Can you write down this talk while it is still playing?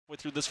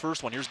Through this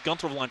first one. Here's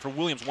Gunther line for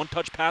Williams.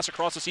 One-touch pass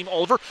across the seam.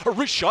 Oliver, a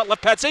wrist shot,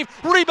 left pad save.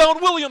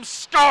 Rebound, Williams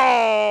scores!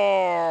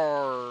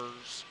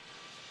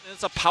 And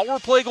it's a power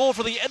play goal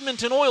for the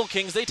Edmonton Oil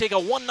Kings. They take a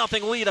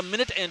 1-0 lead, a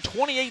minute and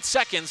 28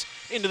 seconds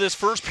into this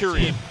first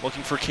period.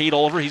 Looking for Cade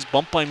Oliver. He's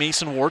bumped by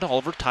Mason Ward.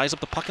 Oliver ties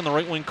up the puck in the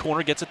right wing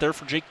corner, gets it there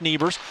for Jake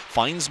Neighbors.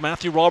 Finds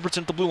Matthew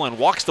Robertson at the blue line,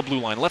 walks the blue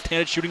line.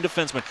 Left-handed shooting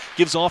defenseman.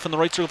 Gives off in the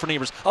right circle for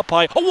Neighbors. Up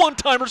high, a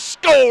one-timer,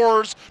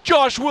 scores!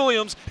 Josh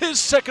Williams, his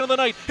second of the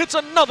night. It's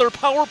another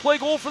power play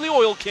goal for the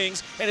Oil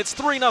Kings, and it's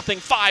 3-0,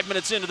 5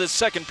 minutes into this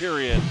second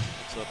period.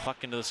 So the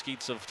puck into the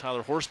skeets of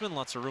Tyler Horseman.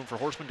 Lots of room for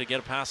Horseman to get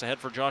a pass ahead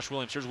for Josh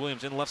Williams. Here's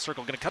Williams in left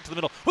circle, going to cut to the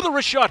middle with a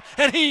wrist shot,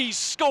 and he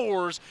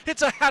scores!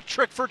 It's a hat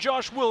trick for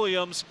Josh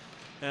Williams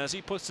as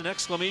he puts an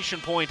exclamation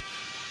point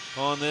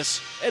on this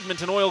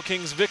Edmonton Oil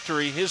Kings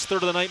victory. His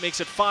third of the night makes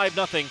it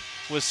 5-0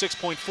 with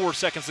 6.4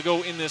 seconds to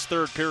go in this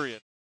third period.